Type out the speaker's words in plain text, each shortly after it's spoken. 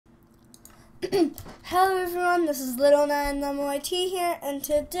Hello everyone, this is Little 9 Llama YT here, and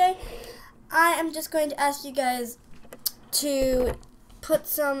today I am just going to ask you guys to put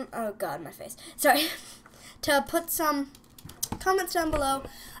some, oh god, my face, sorry, to put some comments down below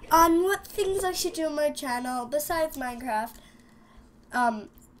on what things I should do on my channel besides Minecraft,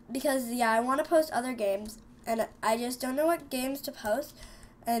 because yeah, I want to post other games, and I just don't know what games to post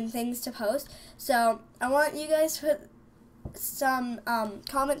and things to post, so I want you guys to put some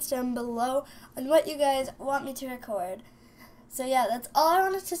comments down below on what you guys want me to record. So yeah, that's all I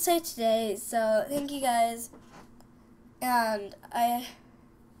wanted to say today. So thank you guys, and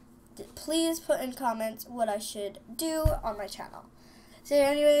please put in comments what I should do on my channel. So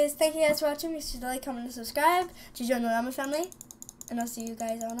anyways, thank you guys for watching. Make sure to like, comment, and subscribe to join the Llama family, and I'll see you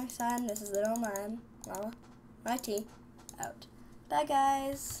guys on next time. This is Little 9 Llama YT out. Bye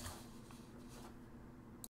guys.